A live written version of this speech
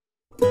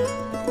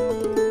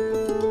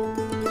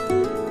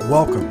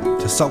Welcome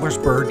to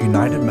Sellersburg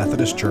United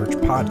Methodist Church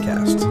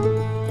podcast,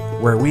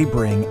 where we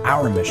bring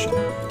our mission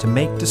to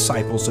make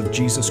disciples of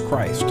Jesus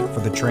Christ for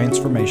the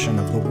transformation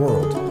of the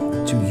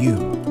world to you,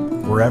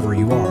 wherever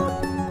you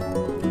are.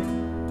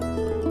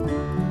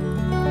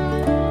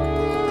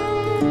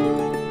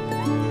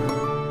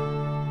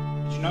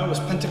 Did you know it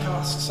was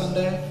Pentecost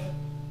Sunday?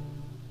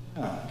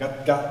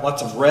 Got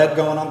lots of red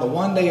going on. The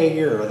one day a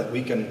year that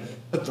we can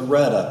put the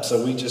red up,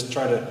 so we just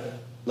try to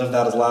live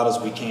that as loud as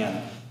we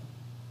can.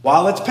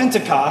 While it's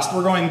Pentecost,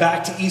 we're going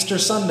back to Easter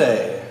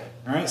Sunday.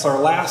 All right, it's our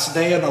last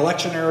day in the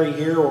lectionary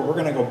year where we're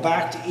going to go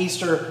back to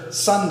Easter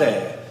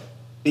Sunday,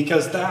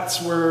 because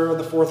that's where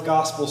the fourth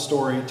gospel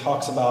story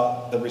talks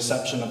about the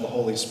reception of the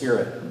Holy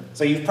Spirit.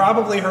 So you've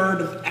probably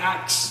heard of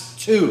Acts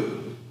 2.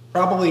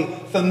 Probably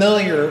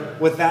familiar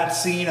with that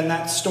scene and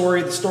that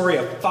story, the story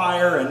of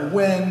fire and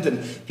wind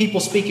and people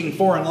speaking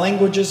foreign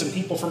languages and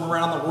people from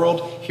around the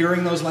world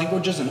hearing those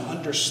languages and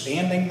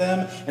understanding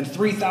them, and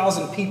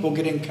 3,000 people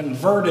getting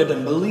converted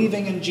and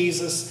believing in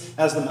Jesus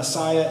as the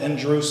Messiah in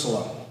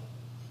Jerusalem.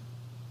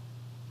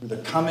 Through the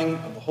coming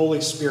of the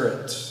Holy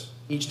Spirit,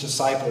 each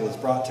disciple is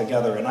brought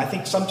together. And I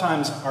think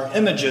sometimes our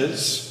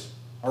images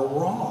are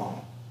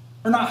wrong.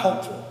 They're not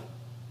helpful.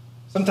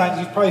 Sometimes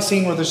you've probably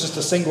seen where there's just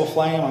a single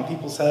flame on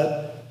people's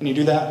head. Can you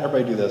do that?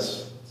 Everybody do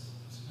this.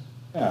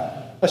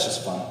 Yeah, that's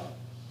just fun.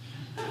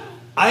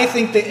 I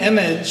think the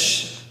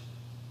image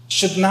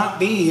should not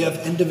be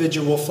of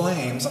individual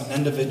flames on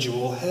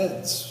individual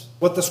heads.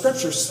 What the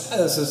scripture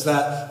says is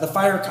that the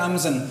fire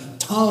comes and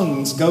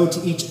tongues go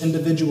to each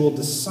individual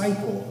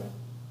disciple.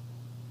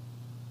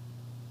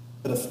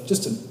 But if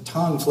just a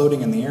tongue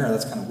floating in the air,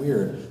 that's kind of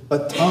weird.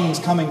 But tongues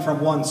coming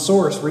from one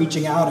source,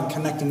 reaching out and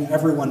connecting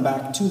everyone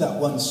back to that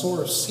one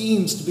source,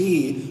 seems to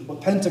be what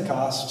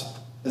Pentecost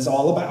is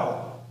all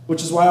about.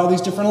 Which is why all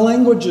these different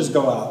languages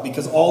go out,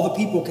 because all the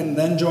people can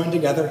then join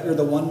together, hear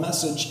the one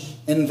message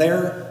in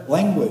their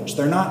language.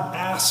 They're not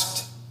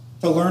asked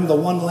to learn the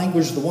one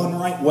language the one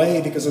right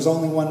way because there's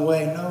only one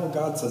way. No,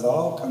 God says,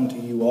 I'll come to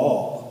you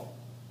all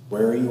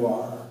where you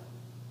are,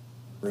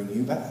 bring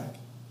you back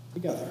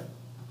together.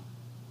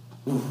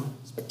 Ooh,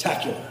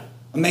 spectacular,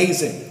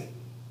 amazing,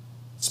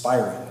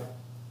 inspiring,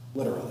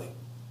 literally.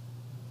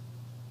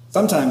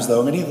 Sometimes,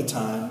 though, many of the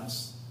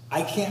times,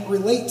 I can't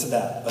relate to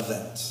that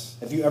event.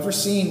 Have you ever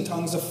seen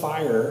tongues of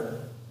fire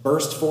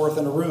burst forth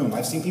in a room?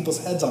 I've seen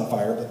people's heads on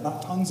fire, but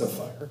not tongues of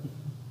fire.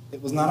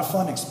 It was not a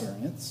fun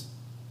experience.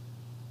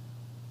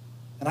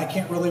 And I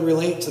can't really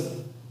relate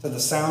to the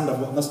sound of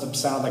what must have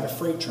sounded like a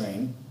freight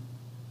train.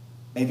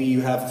 Maybe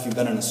you have if you've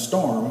been in a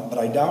storm, but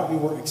I doubt you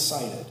were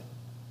excited.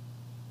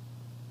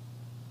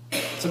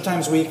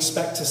 Sometimes we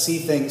expect to see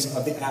things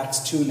of the Acts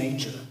 2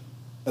 nature.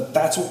 But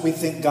that's what we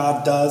think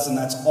God does, and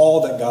that's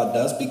all that God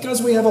does,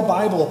 because we have a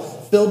Bible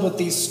filled with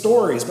these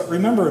stories. But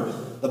remember,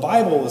 the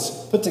Bible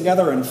was put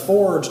together and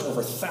forged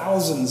over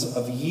thousands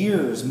of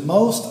years.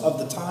 Most of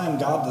the time,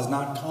 God does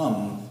not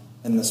come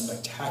in the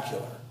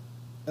spectacular.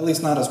 At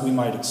least not as we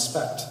might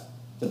expect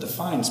to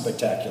define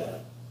spectacular.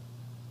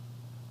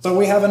 So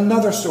we have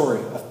another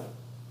story of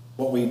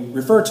what we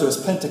refer to as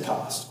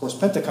Pentecost. Of course,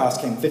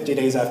 Pentecost came 50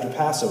 days after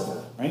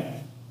Passover, right?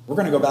 We're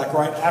going to go back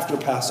right after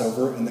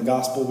Passover in the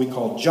gospel we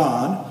call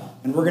John,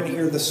 and we're going to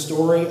hear the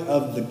story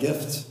of the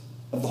gift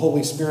of the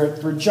Holy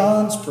Spirit through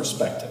John's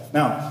perspective.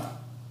 Now,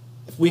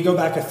 if we go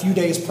back a few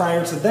days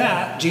prior to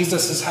that,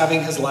 Jesus is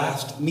having his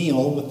last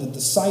meal with the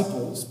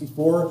disciples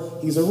before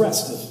he's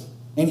arrested.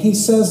 And he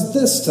says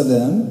this to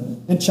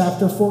them in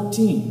chapter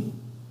 14.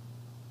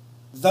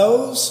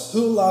 Those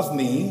who love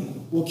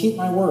me will keep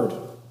my word,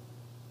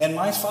 and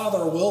my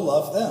Father will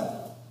love them,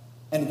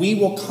 and we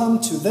will come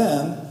to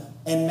them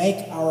and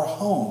make our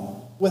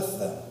home with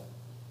them.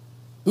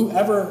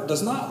 Whoever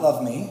does not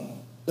love me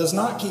does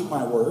not keep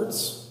my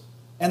words,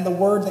 and the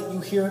word that you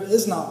hear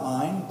is not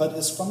mine, but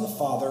is from the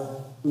Father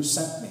who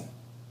sent me.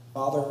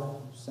 Father who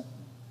sent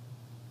me.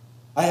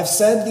 I have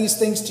said these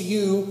things to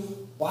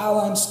you while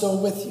I'm still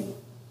with you.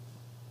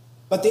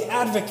 But the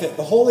advocate,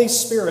 the Holy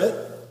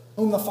Spirit,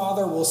 whom the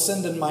Father will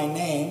send in my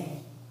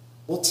name,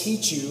 will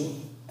teach you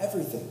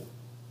everything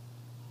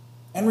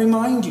and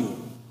remind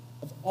you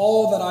of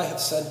all that I have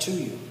said to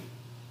you.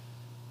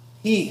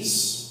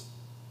 Peace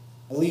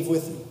I leave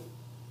with you.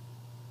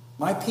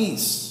 My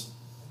peace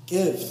I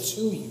give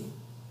to you.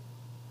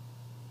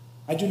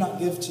 I do not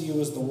give to you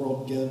as the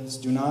world gives.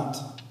 Do not let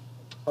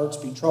your hearts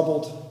be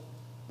troubled.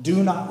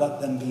 Do not let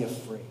them be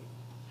afraid.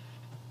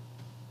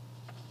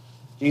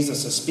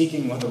 Jesus is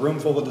speaking with a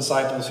room full of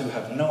disciples who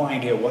have no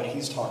idea what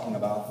he's talking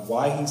about,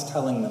 why he's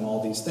telling them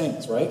all these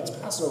things, right? It's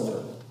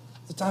Passover.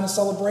 It's a time of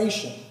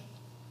celebration.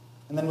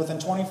 And then within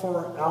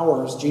 24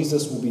 hours,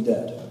 Jesus will be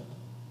dead.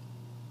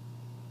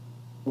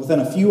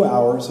 Within a few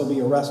hours, he'll be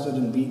arrested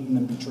and beaten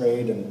and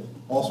betrayed and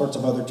all sorts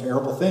of other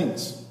terrible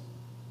things.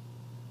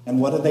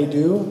 And what did they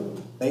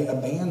do? They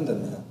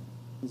abandoned him.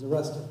 He's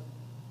arrested.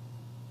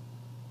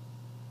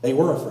 They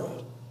were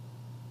afraid.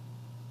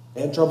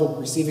 They had trouble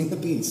receiving the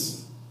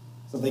peace.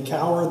 So they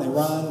cower, they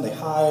run, they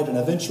hide, and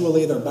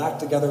eventually they're back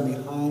together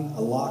behind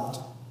a locked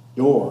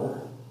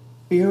door.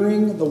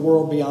 fearing the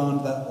world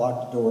beyond that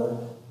locked door.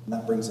 And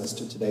that brings us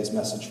to today's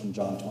message from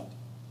John 20.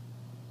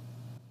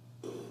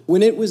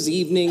 When it was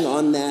evening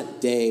on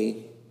that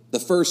day, the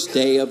first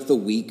day of the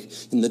week,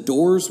 and the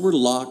doors were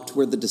locked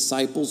where the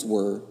disciples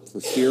were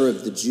for fear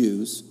of the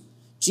Jews,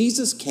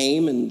 Jesus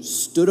came and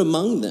stood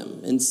among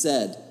them and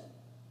said,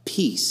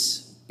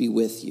 "Peace be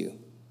with you."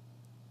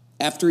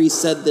 After he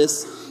said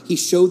this, he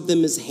showed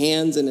them his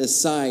hands and his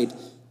side.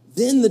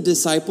 Then the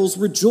disciples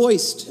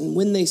rejoiced, and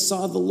when they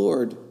saw the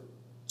Lord,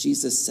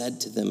 Jesus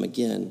said to them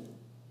again,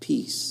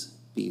 "Peace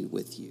be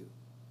with you.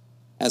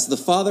 As the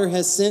Father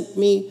has sent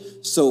me,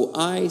 so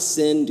I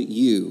send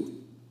you."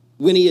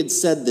 When he had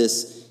said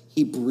this,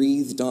 he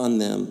breathed on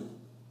them,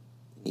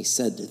 and he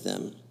said to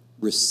them,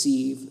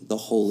 "Receive the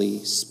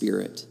Holy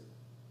Spirit.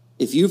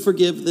 If you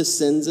forgive the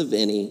sins of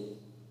any,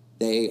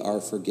 they are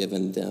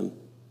forgiven them.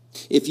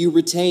 If you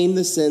retain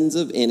the sins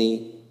of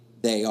any,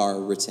 they are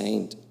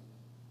retained."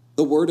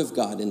 The word of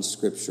God in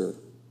Scripture,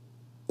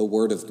 the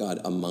word of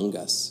God among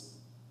us,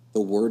 the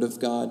word of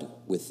God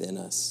within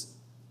us.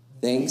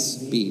 Thanks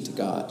be to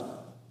God.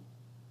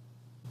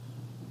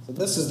 So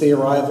this is the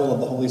arrival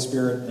of the Holy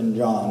Spirit in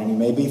John, and you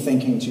may be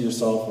thinking to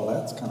yourself, well,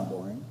 that's kind of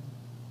boring.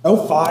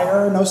 No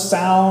fire, no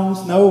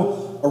sounds,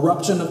 no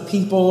eruption of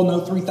people,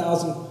 no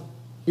 3,000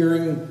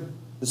 hearing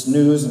this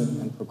news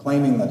and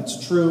proclaiming that it's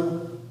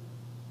true.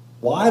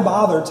 Why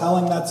bother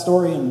telling that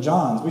story in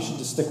John's? We should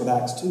just stick with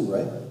Acts 2,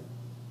 right?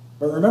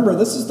 But remember,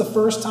 this is the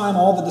first time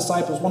all the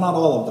disciples, well, not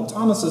all of them,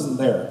 Thomas isn't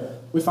there.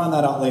 We find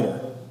that out later.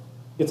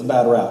 He gets a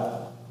bad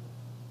rap.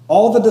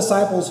 All the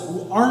disciples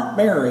who aren't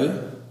Mary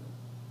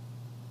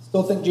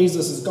still think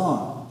Jesus is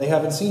gone. They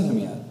haven't seen him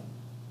yet.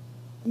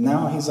 And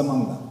now he's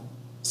among them,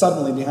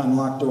 suddenly behind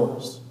locked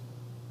doors.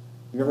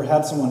 Have you ever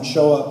had someone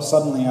show up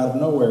suddenly out of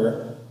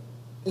nowhere?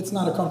 It's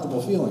not a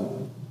comfortable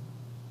feeling,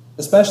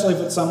 especially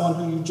if it's someone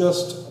who you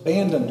just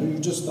abandoned, who you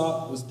just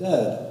thought was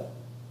dead.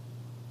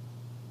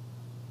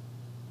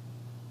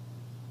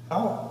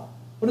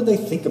 What did they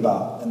think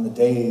about in the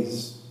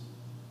days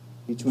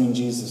between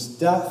Jesus'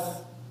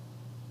 death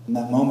and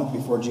that moment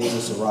before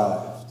Jesus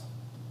arrived?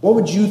 What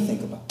would you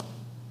think about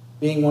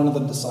being one of the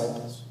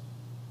disciples?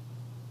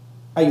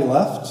 How you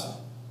left?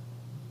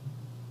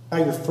 How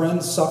your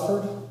friends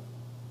suffered?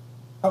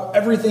 How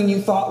everything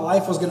you thought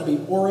life was going to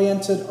be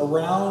oriented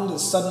around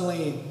is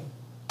suddenly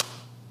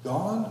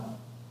gone?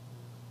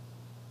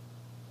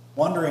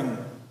 Wondering,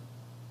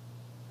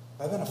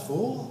 have I been a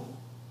fool?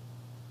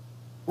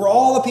 Were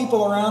all the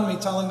people around me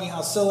telling me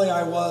how silly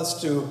I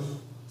was to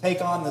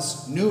take on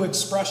this new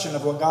expression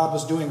of what God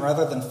was doing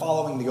rather than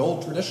following the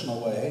old traditional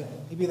way?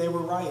 Maybe they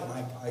were right, and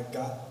I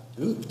got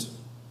duped.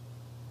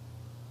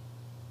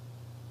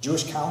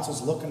 Jewish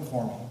council's looking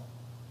for me.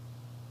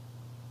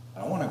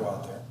 I don't want to go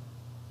out there.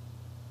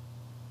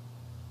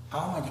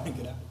 How am I going to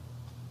get out?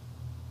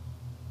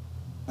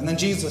 And then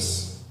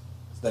Jesus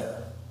is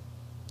there.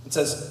 It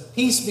says,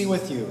 "Peace be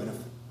with you." And if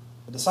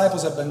the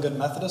disciples had been good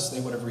Methodists,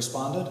 they would have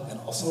responded, "And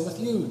also with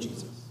you,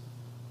 Jesus."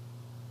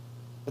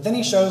 But then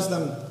he shows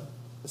them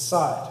his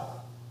side,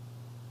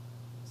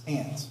 his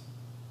hands.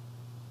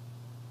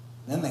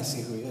 And then they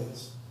see who he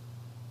is.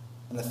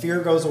 And the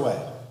fear goes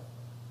away.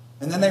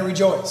 And then they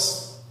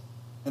rejoice.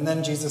 And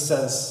then Jesus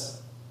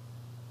says,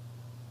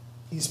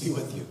 "Peace be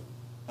with you."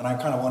 And I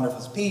kind of wonder if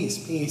it's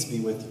peace be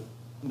with you.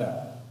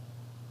 No.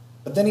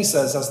 But then he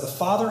says, "As the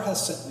Father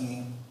has sent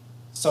me,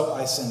 so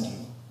I send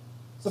you."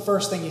 It's the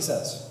first thing he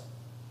says.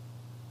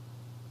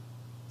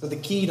 So the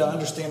key to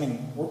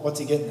understanding what's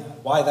he getting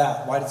at? Why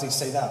that? Why does he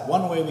say that?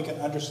 One way we can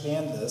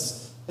understand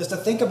this is to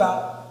think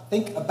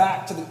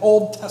back to the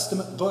Old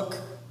Testament book,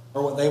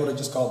 or what they would have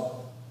just called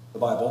the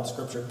Bible,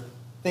 Scripture.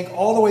 Think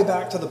all the way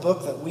back to the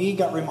book that we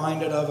got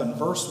reminded of in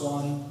verse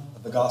 1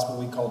 of the gospel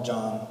we call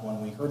John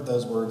when we heard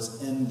those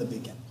words, "In the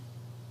beginning."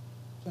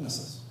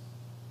 Genesis.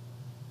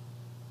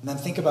 And then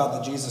think about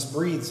that Jesus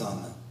breathes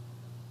on them.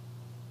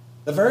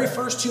 The very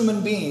first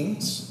human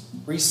beings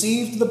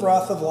received the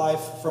breath of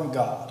life from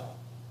God.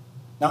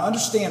 Now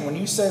understand, when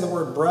you say the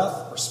word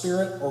breath or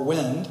spirit or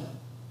wind,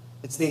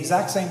 it's the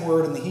exact same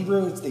word in the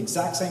Hebrew, it's the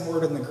exact same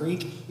word in the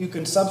Greek. You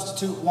can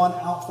substitute one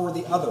out for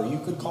the other. You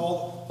could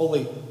call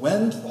holy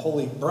wind, the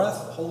holy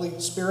breath, the Holy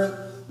Spirit.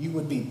 You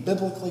would be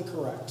biblically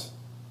correct,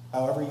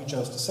 however you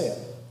chose to say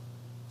it.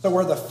 So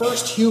where the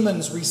first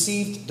humans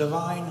received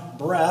divine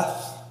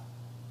breath,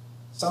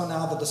 so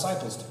now the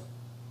disciples do.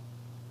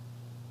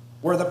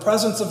 Where the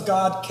presence of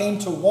God came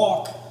to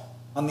walk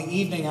on the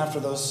evening after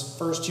those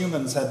first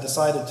humans had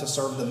decided to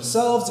serve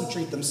themselves and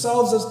treat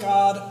themselves as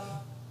God,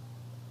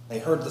 they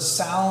heard the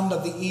sound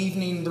of the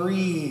evening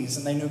breeze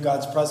and they knew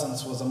God's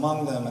presence was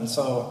among them. And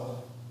so,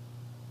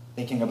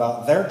 thinking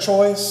about their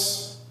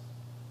choice,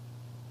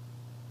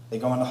 they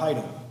go into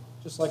hiding,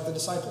 just like the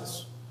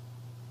disciples.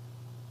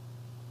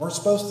 We're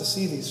supposed to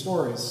see these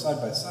stories side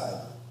by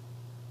side.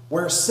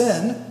 Where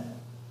sin,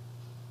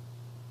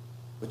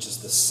 which is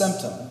the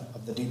symptom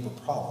of the deeper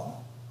problem,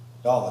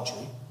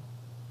 idolatry,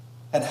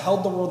 had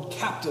held the world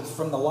captive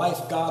from the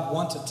life God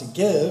wanted to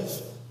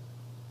give,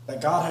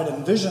 that God had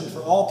envisioned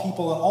for all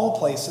people in all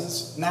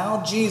places.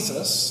 Now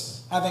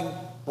Jesus, having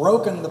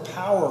broken the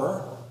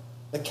power,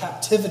 the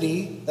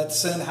captivity that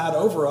sin had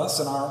over us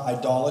in our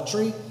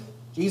idolatry,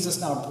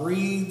 Jesus now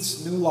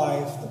breathes new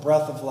life, the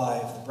breath of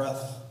life, the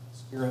breath, the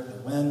Spirit,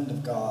 the wind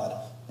of God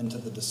into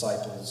the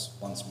disciples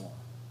once more.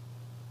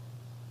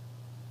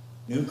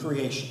 New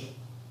creation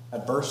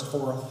had burst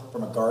forth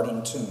from a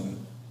garden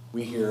tomb,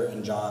 we hear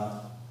in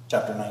John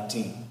chapter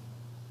 19.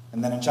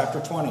 And then in chapter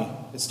 20,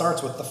 it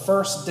starts with the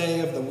first day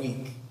of the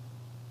week.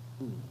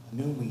 A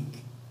new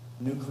week,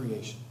 a new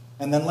creation.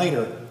 And then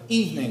later,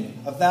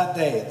 evening of that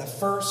day, the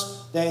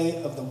first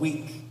day of the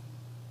week,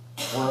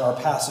 where our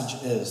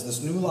passage is.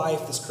 This new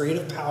life, this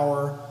creative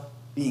power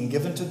being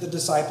given to the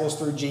disciples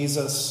through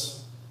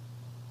Jesus.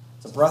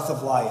 It's a breath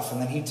of life.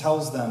 And then he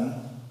tells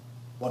them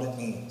what it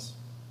means.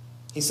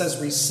 He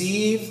says,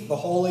 receive the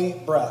holy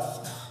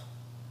breath.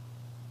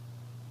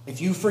 If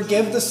you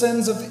forgive the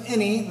sins of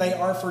any, they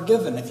are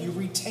forgiven. If you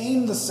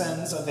retain the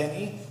sins of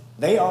any,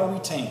 they are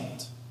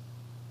retained.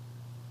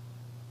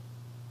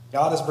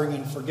 God is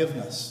bringing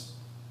forgiveness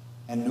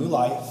and new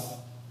life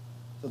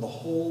to the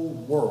whole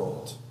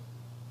world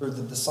through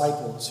the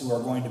disciples who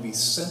are going to be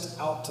sent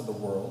out to the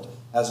world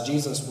as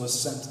Jesus was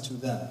sent to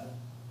them.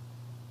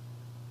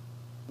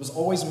 It was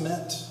always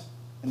meant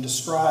and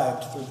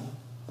described from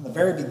the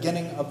very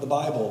beginning of the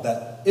Bible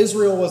that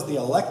Israel was the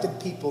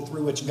elected people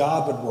through which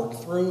God would work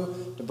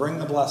through to bring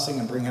the blessing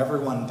and bring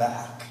everyone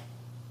back.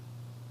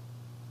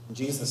 And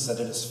Jesus said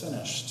it is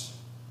finished,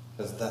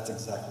 because that's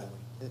exactly what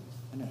he did.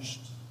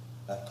 Finished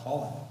that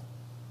calling.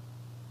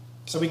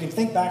 So we can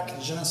think back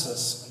to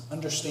Genesis and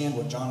understand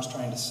what John's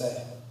trying to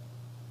say.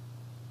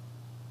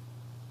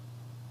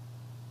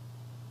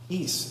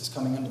 Peace is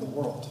coming into the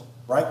world.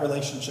 Right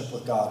relationship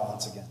with God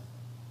once again.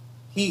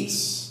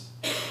 Peace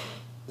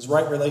is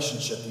right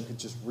relationship. You could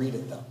just read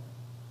it though.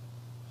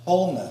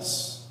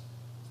 Wholeness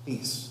is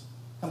peace.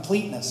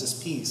 Completeness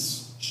is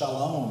peace.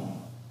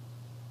 Shalom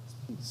is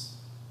peace.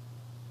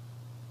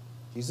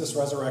 Jesus'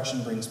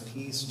 resurrection brings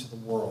peace to the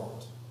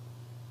world.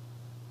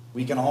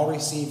 We can all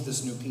receive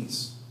this new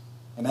peace.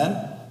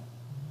 Amen?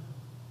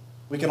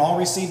 We can all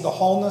receive the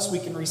wholeness. We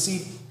can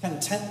receive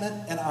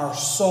contentment in our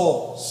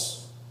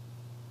souls.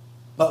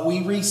 But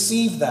we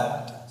receive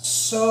that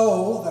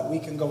so that we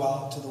can go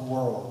out to the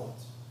world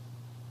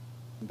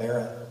and bear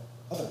it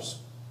others.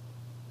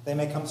 They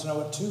may come to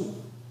know it too.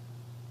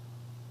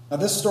 Now,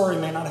 this story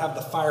may not have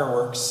the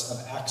fireworks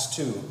of Acts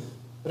 2,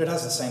 but it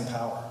has the same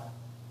power.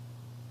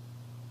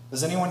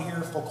 Does anyone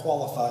here feel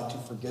qualified to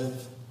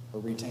forgive or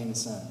retain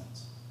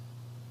sins?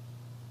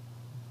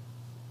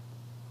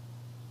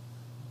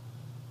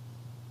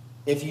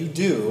 If you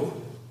do,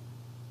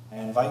 I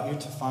invite you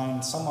to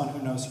find someone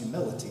who knows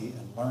humility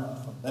and learn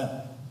from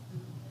them.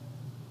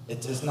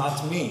 It is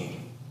not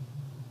me.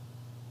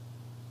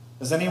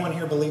 Does anyone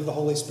here believe the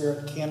Holy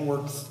Spirit can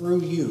work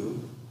through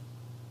you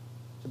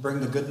to bring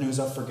the good news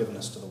of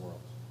forgiveness to the world?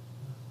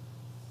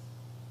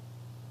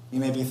 You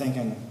may be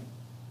thinking,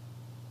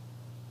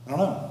 I don't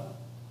know.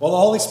 Well, the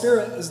Holy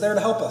Spirit is there to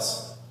help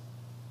us.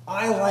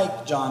 I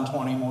like John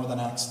 20 more than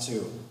Acts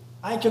 2.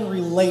 I can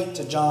relate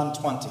to John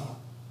 20.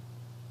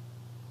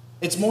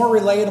 It's more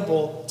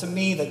relatable to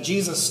me that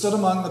Jesus stood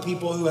among the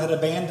people who had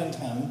abandoned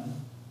him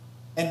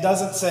and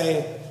doesn't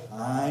say,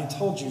 I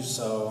told you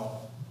so.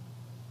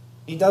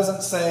 He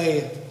doesn't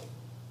say,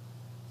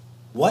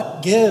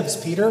 what gives,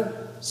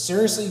 Peter?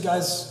 Seriously, you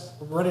guys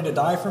were ready to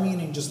die for me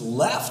and you just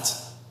left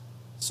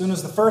as soon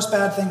as the first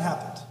bad thing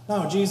happened?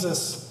 No,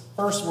 Jesus'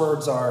 first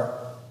words are,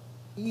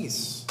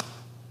 peace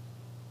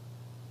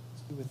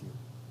be with you.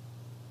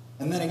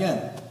 And then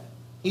again,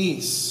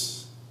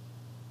 peace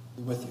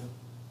be with you.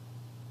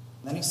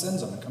 And then he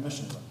sends them and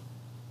commissions them.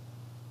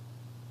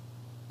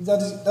 He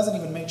doesn't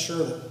even make sure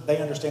that they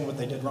understand what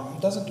they did wrong. He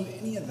doesn't do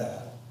any of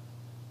that.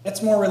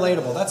 It's more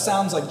relatable. That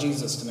sounds like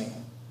Jesus to me.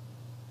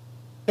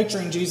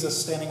 Picturing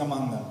Jesus standing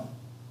among them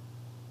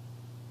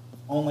with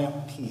only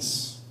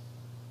peace.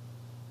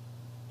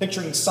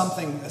 Picturing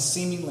something as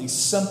seemingly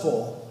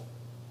simple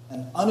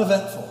and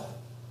uneventful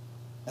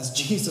as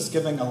Jesus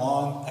giving a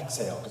long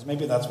exhale, because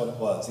maybe that's what it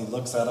was. He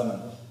looks at them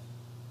and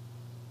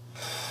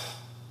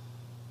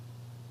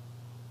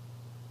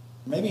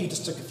maybe he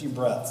just took a few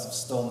breaths of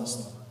stillness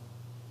in the room.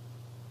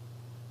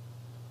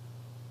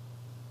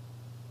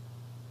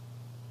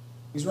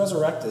 He's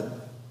resurrected.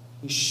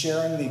 He's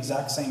sharing the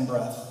exact same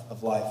breath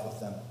of life with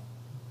them.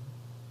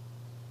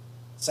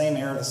 Same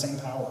air, the same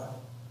power.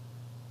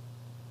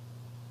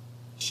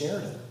 He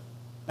shared it.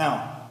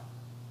 Now,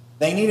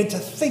 they needed to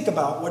think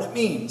about what it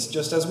means,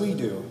 just as we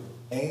do.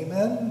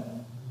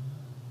 Amen?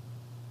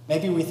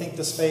 Maybe we think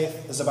this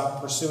faith is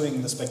about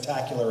pursuing the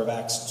spectacular of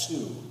Acts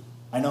 2.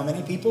 I know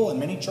many people in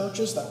many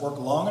churches that work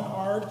long and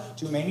hard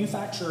to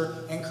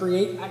manufacture and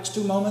create Acts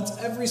 2 moments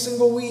every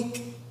single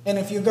week. And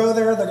if you go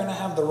there, they're going to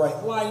have the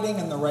right lighting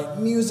and the right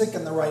music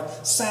and the right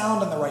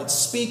sound and the right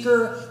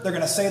speaker. They're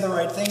going to say the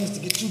right things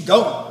to get you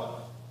going.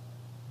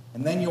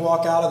 And then you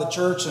walk out of the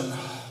church and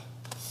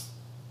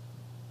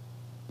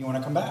you want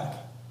to come back.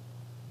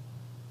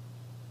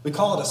 We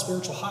call it a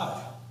spiritual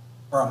high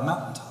or a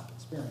mountaintop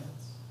experience.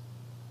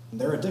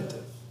 And they're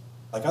addictive.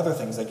 Like other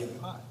things, they get you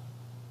high.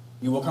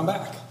 you will come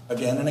back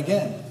again and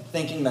again,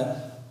 thinking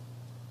that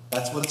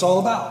that's what it's all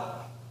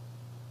about.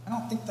 I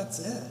don't think that's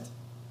it.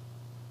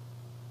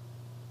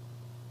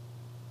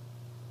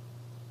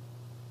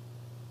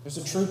 There's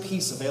a true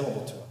peace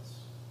available to us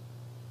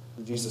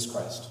through Jesus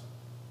Christ.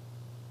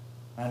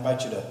 I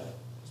invite you to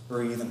just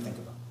breathe and think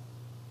about it.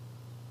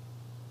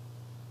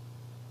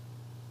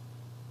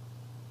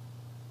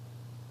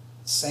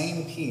 The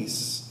same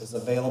peace is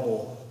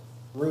available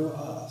through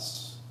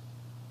us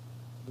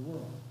to the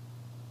world.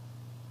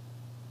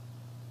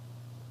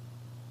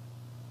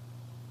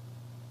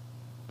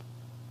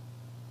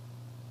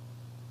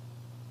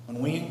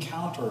 When we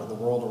encounter the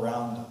world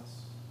around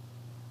us,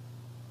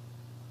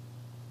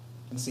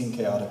 it can seem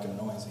chaotic and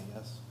noisy,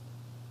 yes?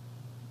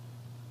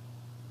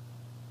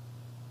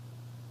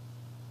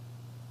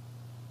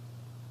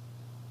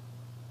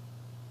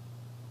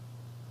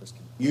 There's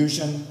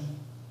confusion,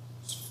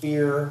 there's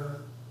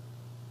fear,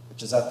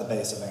 which is at the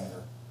base of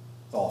anger.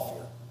 It's all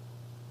fear,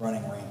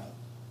 running rampant.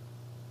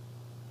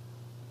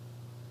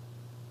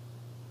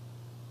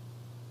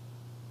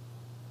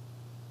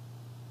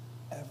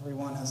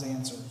 Everyone has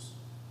answers.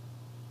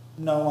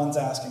 No one's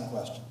asking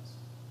questions,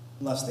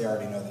 unless they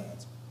already know the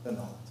answer. They're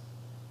not.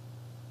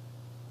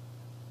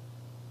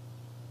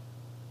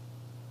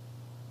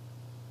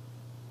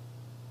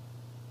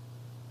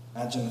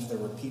 Imagine if there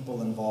were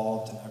people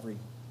involved in every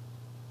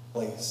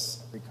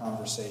place, every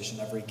conversation,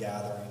 every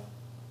gathering,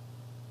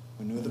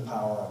 who knew the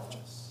power of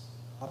just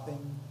stopping,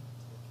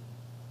 taking.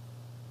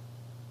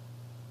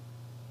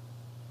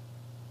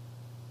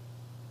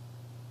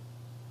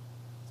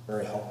 It's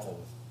very helpful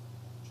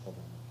with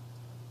children.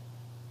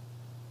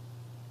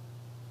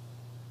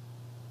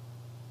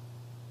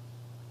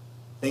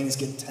 Things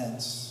get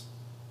tense.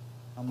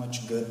 How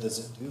much good does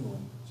it do when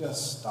you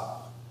just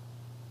stop,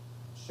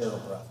 share a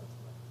breath with them?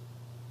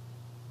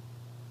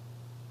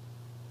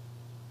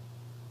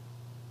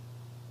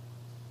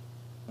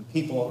 When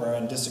people are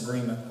in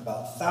disagreement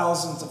about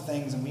thousands of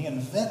things and we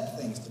invent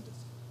things to disagree,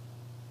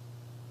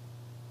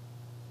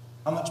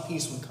 how much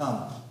peace would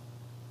come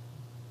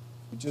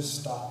if we just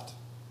stopped?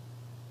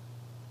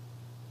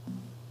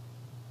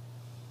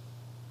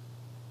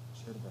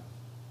 Share a breath.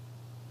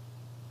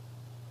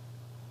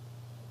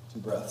 2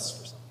 breaths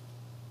for something.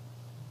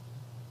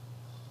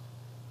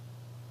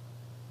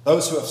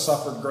 Those who have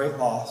suffered great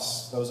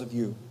loss, those of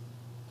you,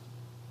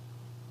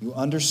 you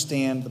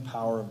understand the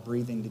power of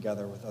breathing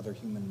together with other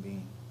human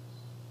beings.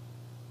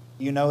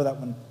 You know that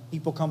when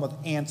people come with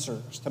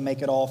answers to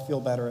make it all feel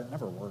better, it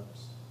never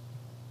works.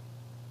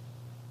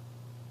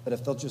 But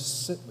if they'll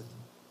just sit with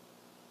you,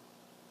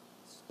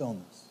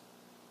 stillness,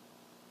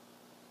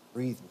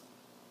 breathe with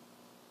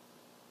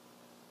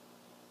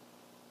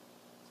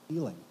you,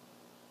 healing.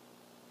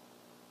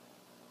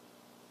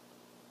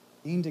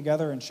 Being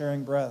together and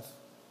sharing breath,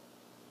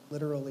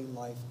 literally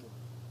life-giving.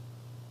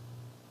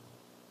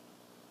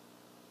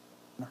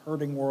 In a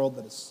hurting world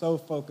that is so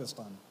focused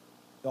on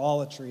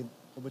idolatry,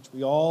 which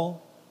we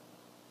all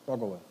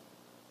struggle with.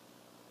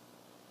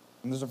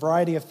 And there's a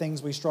variety of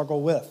things we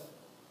struggle with,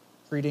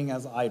 treating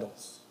as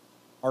idols.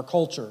 Our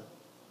culture,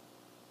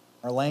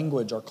 our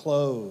language, our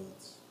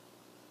clothes,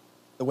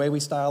 the way we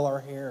style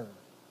our hair,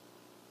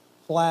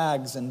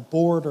 flags and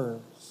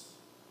borders,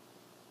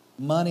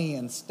 money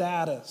and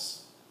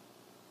status,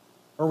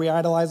 or we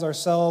idolize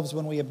ourselves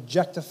when we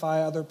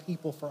objectify other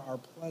people for our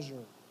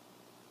pleasure.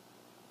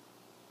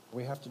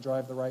 We have to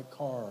drive the right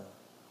car,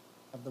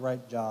 have the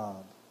right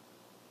job.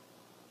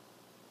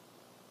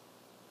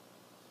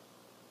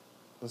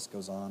 This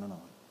goes on and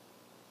on.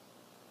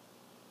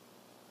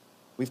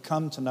 We've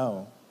come to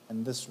know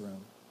in this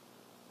room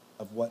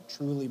of what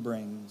truly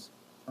brings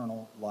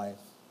eternal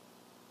life,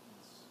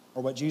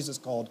 or what Jesus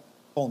called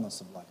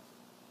fullness of life.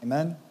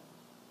 Amen?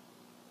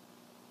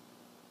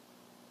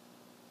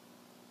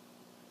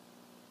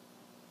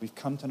 We've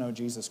come to know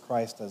Jesus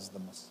Christ as the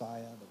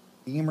Messiah,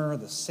 the Redeemer,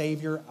 the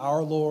Savior,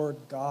 our Lord,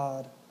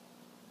 God,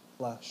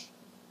 flesh.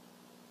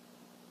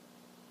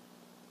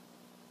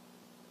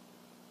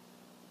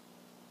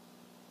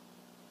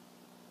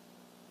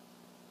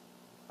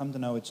 Come to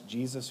know it's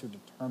Jesus who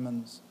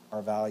determines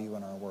our value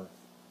and our worth.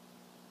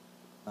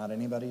 Not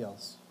anybody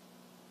else.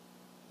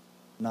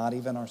 Not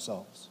even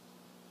ourselves.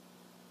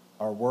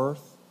 Our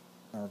worth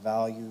and our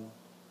value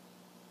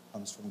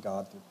comes from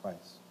God through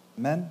Christ.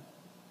 Amen?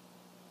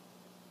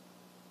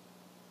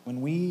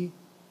 When we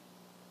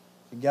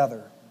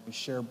together, we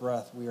share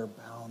breath, we are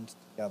bound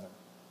together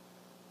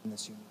in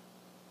this union.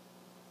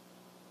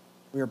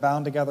 We are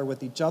bound together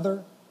with each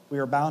other. We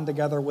are bound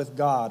together with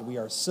God. We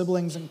are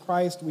siblings in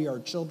Christ. We are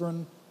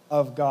children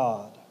of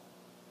God.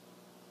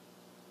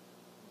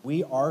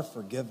 We are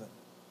forgiven.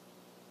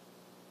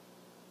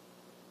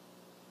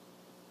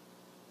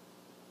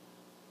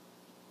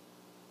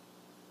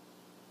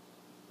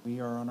 We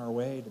are on our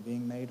way to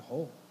being made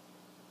whole.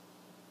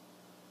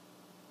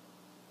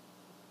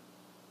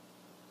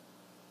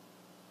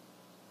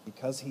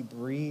 Because he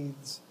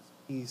breathes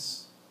his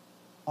peace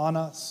on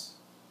us,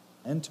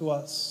 into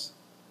us,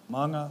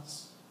 among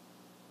us.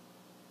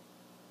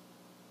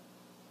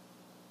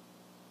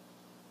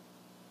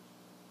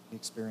 we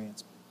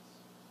experience peace.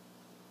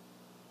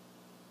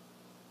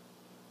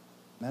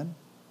 Amen?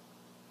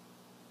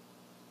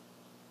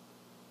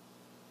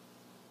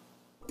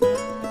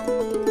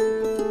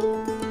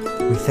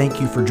 We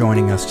thank you for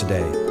joining us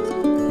today,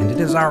 and it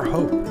is our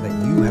hope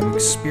that you have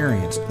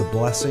experienced the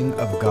blessing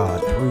of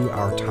God through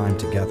our time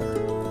together.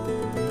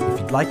 If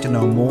you'd like to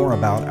know more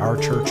about our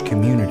church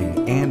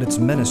community and its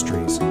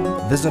ministries,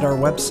 visit our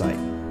website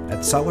at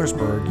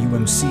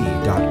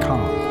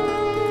sellersburgumc.com